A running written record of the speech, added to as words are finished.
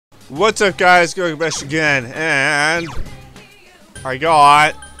What's up, guys? Goglabesh again, and I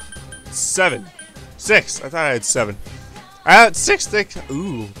got 6. I thought I had 7. I had 6 thick.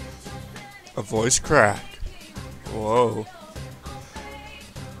 Ooh, a voice crack. Whoa.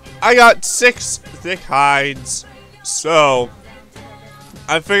 I got 6 thick hides, so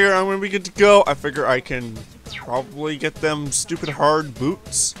I figure I'm gonna be good to go. I figure I can probably get them stupid hard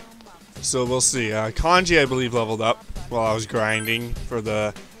boots. So we'll see. Kanji, I believe, leveled up while I was grinding for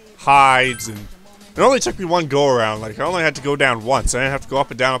the hides, and it only took me one go around. Like, I only had to go down once. I didn't have to go up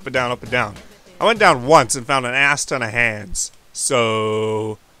and down, up and down, up and down. I went down once and found an ass ton of hands.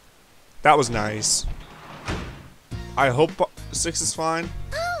 So that was nice. I hope 6 is fine.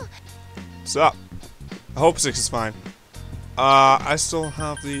 What's up? I hope 6 is fine. I still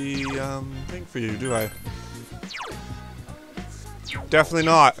have the thing for you, do I? Definitely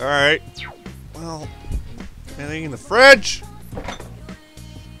not. Alright. Well, anything in the fridge?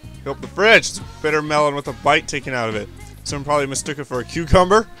 Open the fridge. It's a bitter melon with a bite taken out of it. Someone probably mistook it for a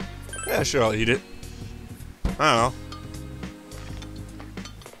cucumber. Yeah, sure, I'll eat it. I don't know.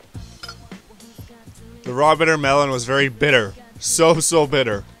 The raw bitter melon was very bitter. So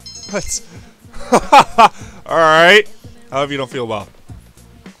bitter. What? Alright. However you don't feel well.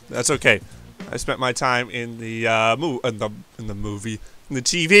 That's okay. I spent my time in the in the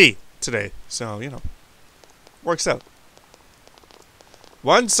TV today. So, you know. Works out.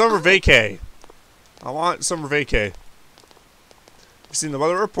 One summer vacay. I want summer vacay. You've seen the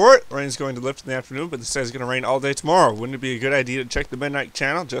weather report. Rain's going to lift in the afternoon, but it says it's going to rain all day tomorrow. Wouldn't it be a good idea to check the midnight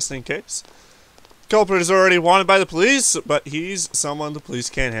channel just in case? Culprit is already wanted by the police, but he's someone the police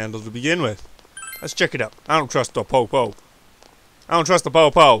can't handle to begin with. Let's check it out. I don't trust the po-po. I don't trust the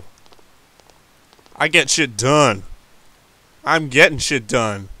po-po. I get shit done. I'm getting shit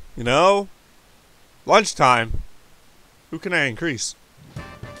done. You know? Lunchtime. Who can I increase?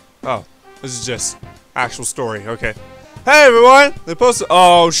 Oh, this is just actual story. Okay. Hey everyone! They posted.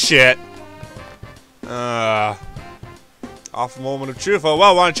 Oh shit. Awful moment of truth. Oh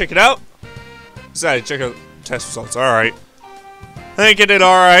well, want to check it out? Decided to check out test results. Alright. I think I did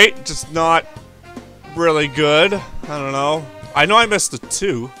alright. Just not really good. I don't know. I know I missed the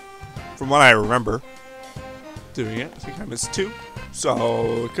 2. From what I remember doing it. I think I missed 2.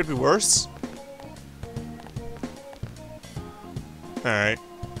 So, it could be worse. Alright.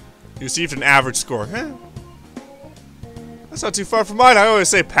 You received an average score. Eh. That's not too far from mine. I always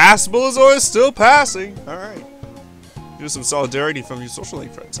say passable is always still passing. Alright. Do some solidarity from your social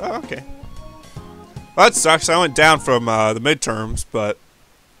link friends. Oh, okay. Well, that sucks. I went down from the midterms, but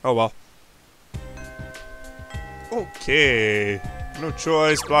oh well. Okay. No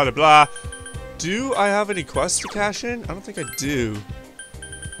choice, blah blah blah. Do I have any quests to cash in? I don't think I do.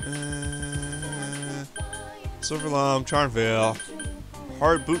 Silver Lump, Charm Veil.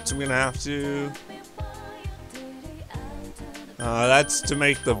 Hard boots I'm gonna have to. That's to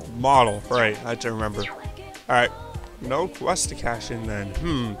make the model. Right, I have to remember. Alright. No quest to cash in then.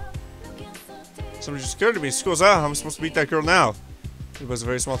 Somebody just scared of me. School's out. I'm supposed to beat that girl now. It was a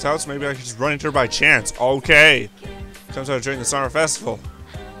very small town, so maybe I could just run into her by chance. Okay. Comes out during the summer festival.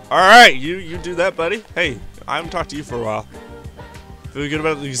 Alright, you do that, buddy. Hey, I haven't talked to you for a while. Feeling good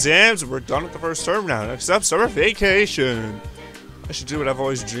about the exams? We're done with the first term now. Next up, summer vacation. I should do what I've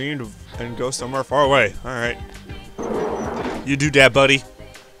always dreamed of and go somewhere far away. Alright. You do that, buddy.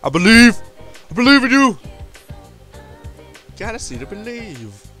 I believe. I believe in you. Gotta see to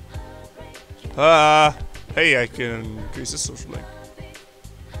believe. Hey, I can increase the social link.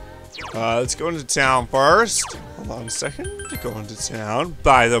 Let's go into town first. Hold on a second. Go into town.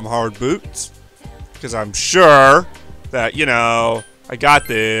 Buy them hard boots. Because I'm sure that, you know, I got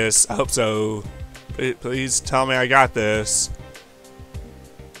this. I hope so. Please tell me I got this.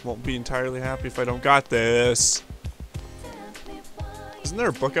 Won't be entirely happy if I don't got this. Isn't there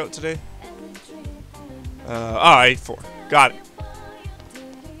a book out today? Oh, 8-4. Got it.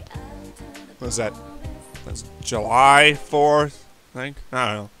 What is that? That's July 4th, I think.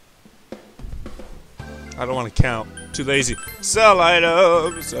 I don't know. I don't want to count. Too lazy. Sell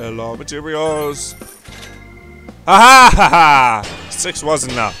items. Sell all materials. Aha! Ha ha! 6 was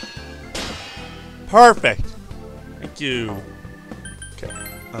enough. Perfect. Thank you. Okay.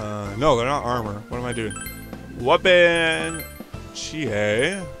 No, they're not armor. What am I doing? Weapon.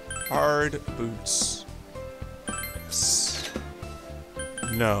 Chie. Hard boots. Yes.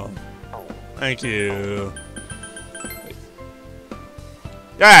 No. Thank you.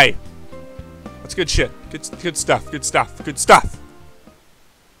 Yay! That's good shit. Good stuff. Good stuff. Good stuff.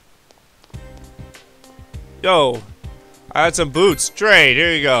 Yo, I had some boots. Trade.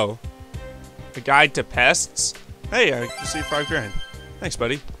 Here you go. A guide to pests. Hey, I received 5 grand. Thanks,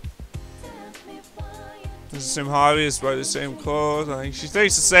 buddy. the same hobbies, buy the same clothes. I think she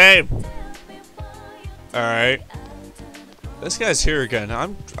thinks the same. Alright. This guy's here again.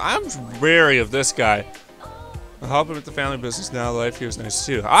 I'm wary of this guy. I'll help him with the family business now. Life here is nice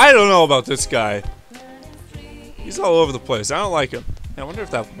too. I don't know about this guy. He's all over the place. I don't like him. I wonder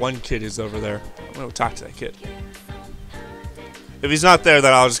if that one kid is over there. I'm gonna talk to that kid. If he's not there,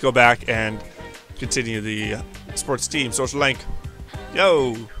 then I'll just go back and continue the sports team social link.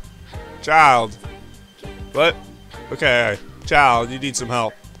 Yo, child. What? Okay, child, you need some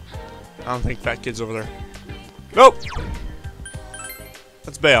help. I don't think that kid's over there. Nope.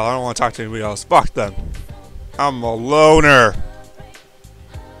 Let's bail. I don't want to talk to anybody else. Fuck them. I'm a loner.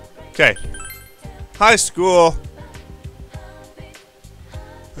 Okay. High school.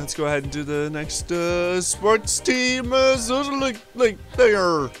 Let's go ahead and do the next sports team social link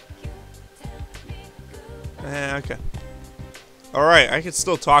there. Okay. Alright, I can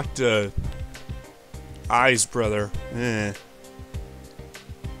still talk to Ai's brother.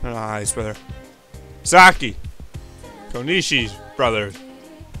 Not Ai's brother. Saki. Konishi's brother.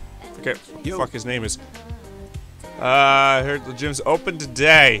 Forget what the fuck his name is. I heard the gym's open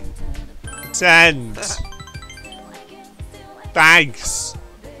today. Attend. Thanks.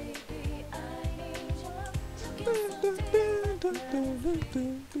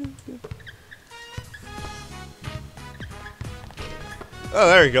 Oh,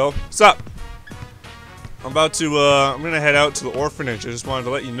 there you go. What's up? I'm about to, I'm gonna head out to the orphanage. I just wanted to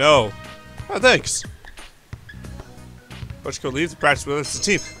let you know. Oh, thanks. But you go leave the practice with us as a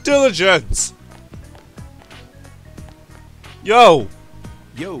team. Diligence! Yo!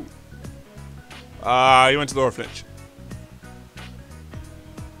 Yo! You went to the orphanage.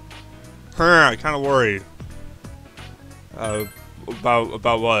 I'm kinda worried. About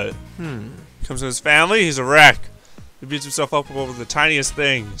what? Comes to his family, he's a wreck. He beats himself up over the tiniest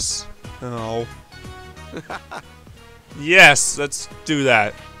things. Oh. Yes, let's do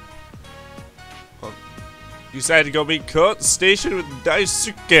that. Well, you decided to go meet Ko at the station with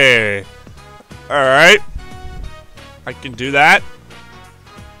Daisuke. Alright. I can do that.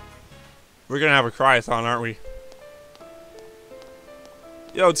 We're gonna have a cry-a-thon, aren't we?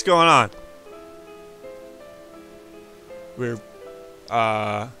 Yo, what's going on? We're,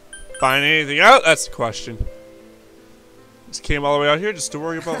 finding anything out? That's the question. Just came all the way out here just to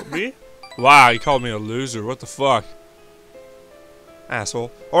worry about me? Wow, you called me a loser. What the fuck?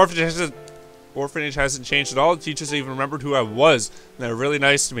 Asshole. Orphanage hasn't changed at all. The teachers even remembered who I was, and they're really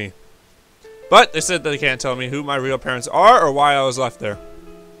nice to me. But they said that they can't tell me who my real parents are or why I was left there.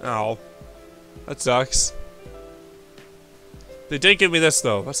 Oh. That sucks. They did give me this,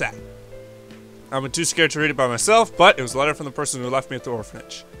 though. What's that? I'm too scared to read it by myself, but it was a letter from the person who left me at the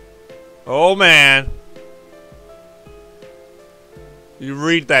orphanage. Oh, man. You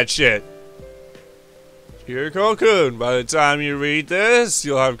read that shit. Dear Ko-kun, by the time you read this,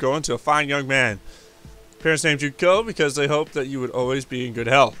 you'll have grown to a fine young man. Parents named you Ko because they hoped that you would always be in good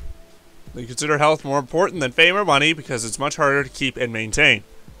health. They consider health more important than fame or money because it's much harder to keep and maintain.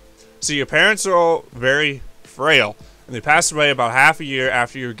 See, your parents are all very frail, and they passed away about half a year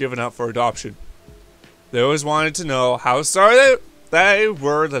after you were given up for adoption. They always wanted to know how sorry they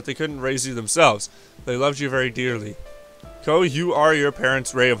were that they couldn't raise you themselves. They loved you very dearly. Ko, you are your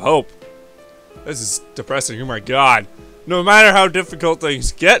parents' ray of hope. This is depressing, oh my god. No matter how difficult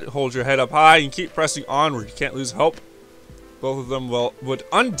things get, hold your head up high and keep pressing onward. You can't lose hope. Both of them would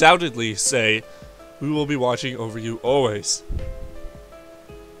undoubtedly say, we will be watching over you always.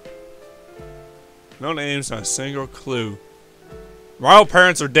 No names, not a single clue. My old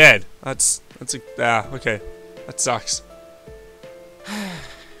parents are dead. Okay. That sucks. I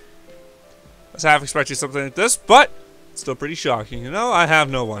was half expecting something like this, but it's still pretty shocking. You know, I have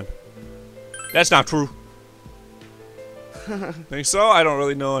no one. That's not true. Think so? I don't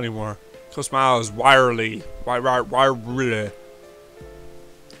really know anymore. Ko smile is wirely. Well,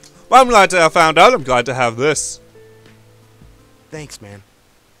 I'm glad to have found out. I'm glad to have this. Thanks, man.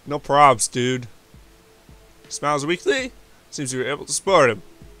 No probs, dude. Smiles weekly? Seems you were able to support him.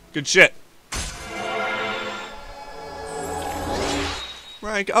 Good shit.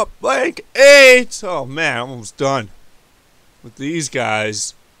 Rank up, rank 8! Oh man, I'm almost done with these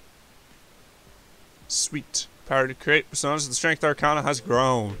guys. Sweet. Power to create personas. The strength arcana has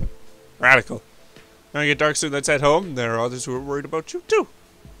grown. Radical. Now you get dark soon, let's head home. There are others who are worried about you too.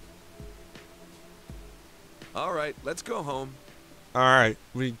 Alright, let's go home. Alright,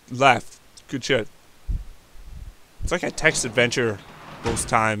 we left. Good shit. It's like a text adventure most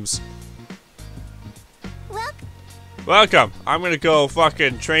times. Welcome. I'm gonna go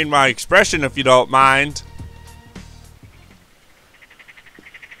fucking train my expression if you don't mind.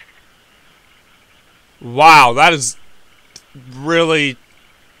 Wow, that is really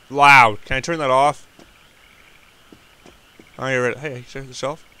loud. Can I turn that off? Oh, you're right. Hey, check the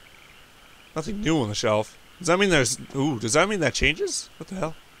shelf. Nothing new on the shelf. Does that mean there's... Ooh, does that mean that changes? What the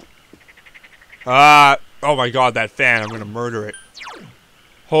hell? Oh my god, that fan. I'm gonna murder it.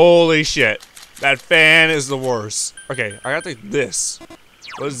 Holy shit. That fan is the worst. Okay, I got this.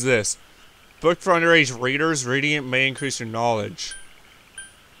 What is this? Book for underage readers. Radiant may increase your knowledge.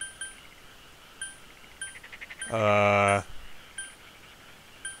 Okay.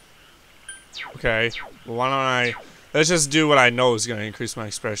 Well, why don't I... Let's just do what I know is gonna increase my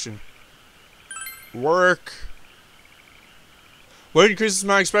expression. Work. What increases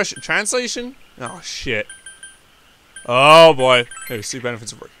my expression? Translation? Oh, shit. Oh, boy. Hey, see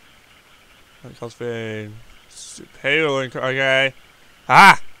benefits of work. Cultivate. Payroll. Okay.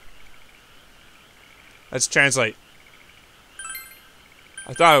 Ah! Let's translate.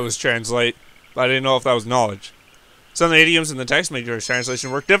 I thought it was translate, but I didn't know if that was knowledge. Some of the idioms in the text make your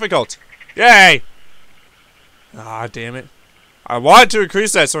translation work difficult. Yay! Ah, damn it. I wanted to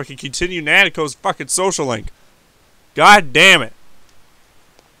increase that so I can continue Nanico's fucking social link. God damn it.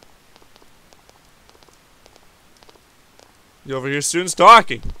 You over here students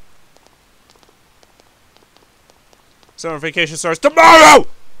talking. Summer vacation starts tomorrow!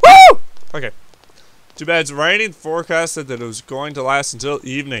 Woo! Okay. Too bad it's raining. The forecast said that it was going to last until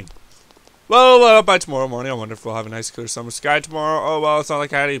evening. Well, by tomorrow morning, I wonder if we'll have a nice clear summer sky tomorrow. Oh, well, it's not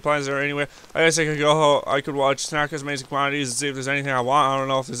like I had any plans there anyway. I guess I could go, I could watch Snacker's Amazing Quantities and see if there's anything I want. I don't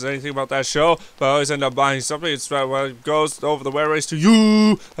know if there's anything about that show, but I always end up buying something. It's well, it goes over the wear race to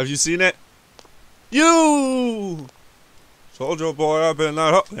you. Have you seen it? You! Soldier boy up in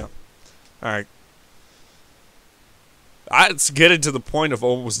that hole. Yeah. Alright. It's getting to the point of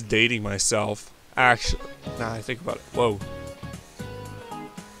almost dating myself. Actually, nah, I think about it. Whoa.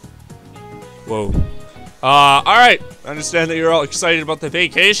 Whoa. Alright. I understand that you're all excited about the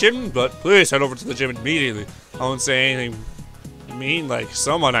vacation, but please head over to the gym immediately. I won't say anything mean like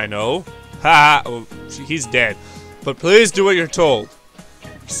someone I know. Ha! Oh, he's dead. But please do what you're told.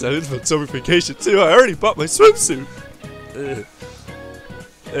 Excited about summer vacation too. I already bought my swimsuit.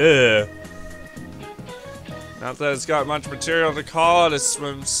 Not that it's got much material to call it a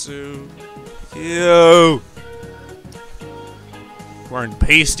swimsuit. Ew. Wearing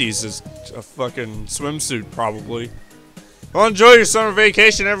pasties is a fucking swimsuit, probably. Well, enjoy your summer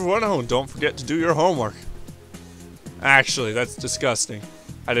vacation, everyone. Oh, and don't forget to do your homework. Actually, that's disgusting.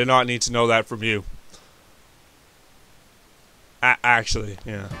 I did not need to know that from you. Actually,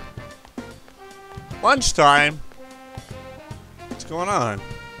 yeah. Lunchtime. What's going on?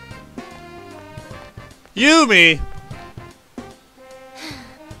 Yumi!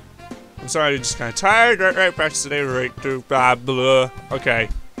 I'm sorry, I'm just kind of tired. Right, practice today, right through, blah, blah. Okay.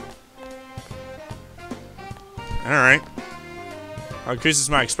 Alright. Increases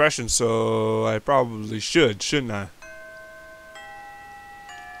my expression, so I probably should, shouldn't I?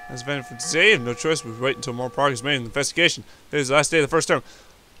 As a benefit today, I have no choice but wait until more progress is made in the investigation. Today's the last day of the first term.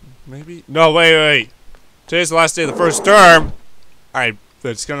 Maybe? No, wait. Today's the last day of the first term. Alright, but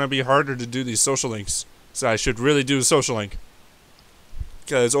it's gonna be harder to do these social links. So I should really do the social link.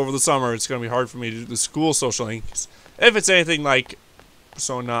 Because over the summer, it's gonna be hard for me to do the school social links. If it's anything like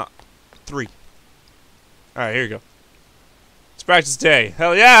Persona 3. Alright, here you go. It's practice day.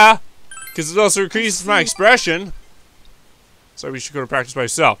 Hell yeah! Because it also increases my expression. So we should go to practice by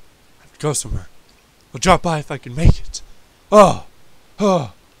yourself. I have to go somewhere. I'll drop by if I can make it. Oh,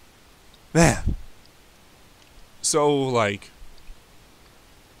 man. So, like,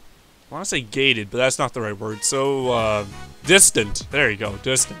 I want to say gated, but that's not the right word. So, distant. There you go,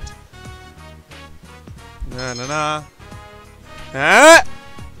 distant. Ah!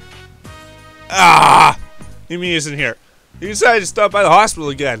 Yumi isn't here. You decided to stop by the hospital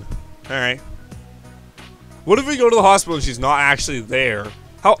again. Alright. What if we go to the hospital and she's not actually there?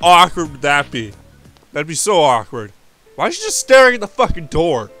 How awkward would that be? That'd be so awkward. Why is she just staring at the fucking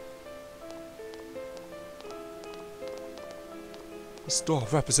door? This door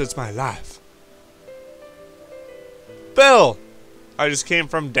represents my life. Bill! I just came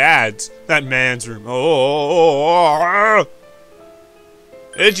from Dad's. That man's room. Oh.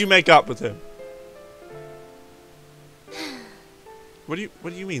 Did you make up with him? What do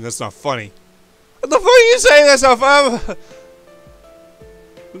you mean that's not funny? What the fuck are you saying that's not funny?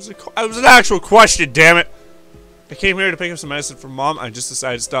 It was an actual question, damn it. I came here to pick up some medicine from Mom. I just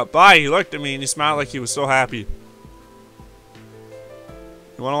decided to stop by. He looked at me and he smiled like he was so happy.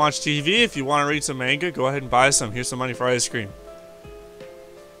 You want to watch TV? If you want to read some manga, go ahead and buy some. Here's some money for ice cream.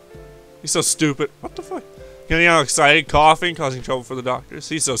 He's so stupid. What the fuck? Getting all excited, coughing, causing trouble for the doctors.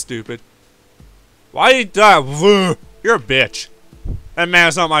 He's so stupid. Why you die? You're a bitch. That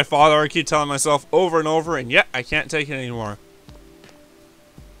man's not my father. I keep telling myself over and over, and yet I can't take it anymore.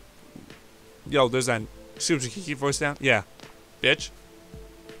 Yo, there's that. Super Kiki voice down? Yeah. Bitch.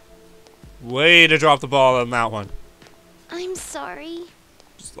 Way to drop the ball on that one. I'm sorry.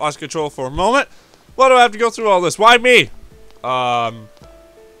 Just lost control for a moment. Why do I have to go through all this? Why me?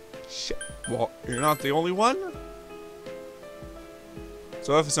 Shit. Well, you're not the only one?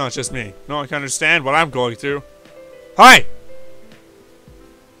 So if it's not just me, no one can understand what I'm going through. Hi!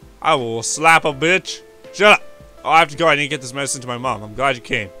 I will slap a bitch. Shut up! Oh, I have to go. I need to get this medicine to my mom. I'm glad you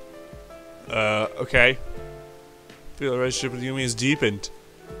came. Okay. I feel the relationship with Yumi is deepened.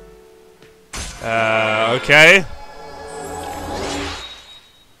 Okay.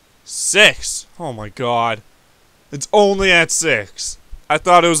 6. Oh my god. It's only at 6. I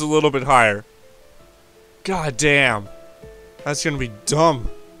thought it was a little bit higher. God damn. That's gonna be dumb.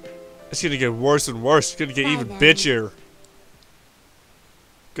 It's gonna get worse and worse. It's gonna get even bitchier.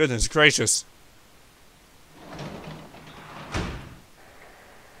 Goodness gracious.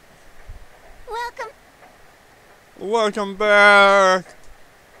 Welcome. Welcome back.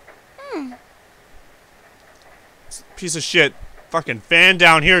 Piece of shit. Fucking fan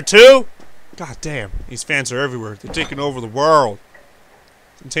down here too? God damn. These fans are everywhere. They're taking over the world.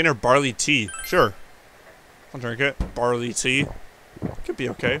 Container barley tea. Sure. I'll drink it. Barley tea. Could be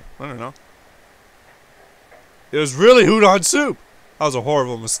okay. I don't know. It was really udon soup. That was a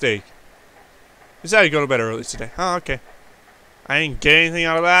horrible mistake. Decided to go to bed early today. Oh, okay. I didn't get anything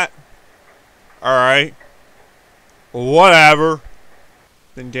out of that. Alright. Whatever.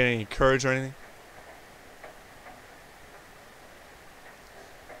 Didn't get any courage or anything.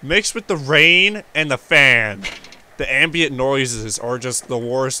 Mixed with the rain and the fan, the ambient noises are just the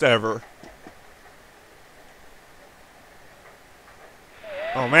worst ever.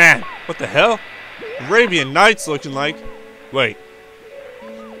 Oh man, what the hell? Arabian Nights looking like. Wait.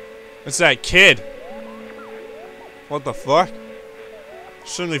 It's that kid. What the fuck?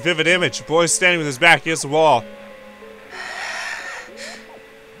 Extremely vivid image. Boy standing with his back against the wall.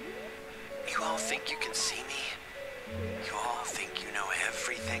 You all think you can see me? You all think you know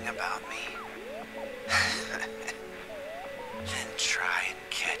everything about me? Then try and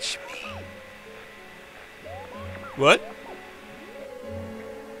catch me. What?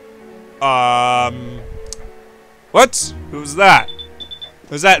 What? Who's that?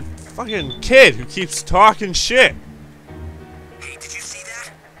 Who's that fucking kid who keeps talking shit? Hey, did you see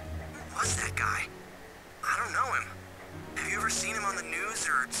that? Who was that guy? I don't know him. Have you ever seen him on the news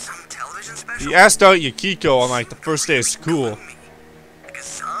or some television special? He asked out Yukiko on like the first day of school. Like a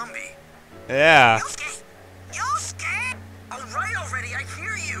zombie. Yeah. Yosuke! Yosuke! Alright already, I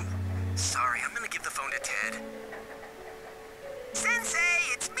hear you. Sorry, I'm gonna give the phone to Ted. Sensei,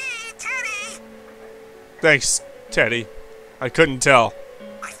 it's me, Teddy! Thanks, Teddy. I couldn't tell.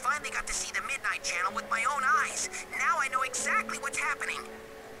 I finally got to see the Midnight Channel with my own eyes. Now I know exactly what's happening.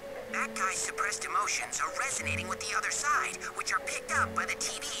 That guy's suppressed emotions are resonating with the other side, which are picked up by the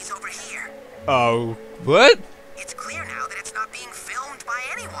TVs over here. Oh, what? It's clear now that it's not being filmed by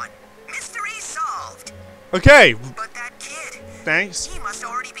anyone. Mystery solved. Okay, But that kid, thanks. he must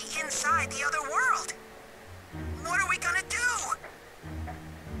already be inside the other world. What are we gonna do?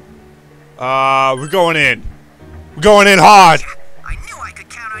 We're going in. We're going in hard. I knew I could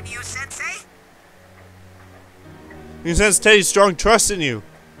count on you, Sensei. You sense Teddy's strong trust in you.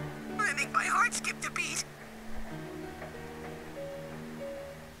 I think my heart skipped a beat.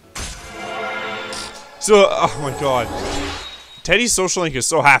 So, oh my god. Teddy's social link is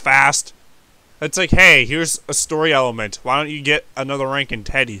so half-assed. It's like, hey, here's a story element. Why don't you get another rank in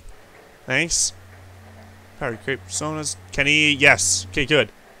Teddy? Thanks. Power to create personas. Kenny, yes. Okay,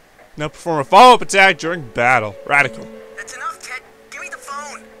 good. Now perform a follow-up attack during battle. Radical. That's enough, Ted. Give me the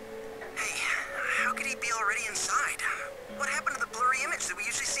phone. Hey, how could he be already inside? What happened to the blurry image that we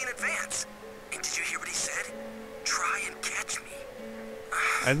usually see in advance? And did you hear what he said? Try and catch me.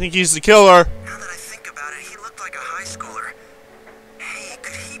 I think he's the killer. Now that I think about it, he looked like a high schooler. Hey,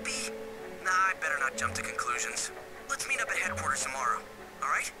 could he be? Nah, I better not jump to conclusions. Let's meet up at headquarters tomorrow.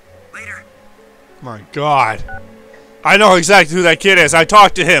 Alright? Later. My god. I know exactly who that kid is. I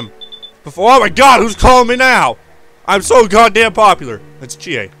talked to him before. Oh my god, who's calling me now? I'm so goddamn popular. That's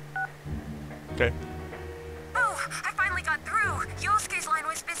GA. Okay. Oh, I finally got through. Yosuke's line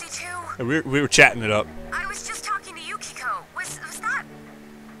was busy too. And we were chatting it up. I was just talking to Yukiko. Was that?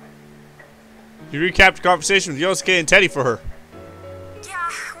 You recapped the conversation with Yosuke and Teddy for her. Yeah,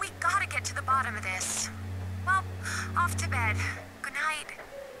 we gotta get to the bottom of this. Well, off to bed. Good night.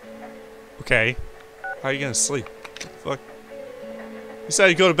 Okay. How are you gonna sleep? Fuck. You said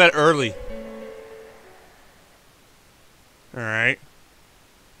you go to bed early. Alright.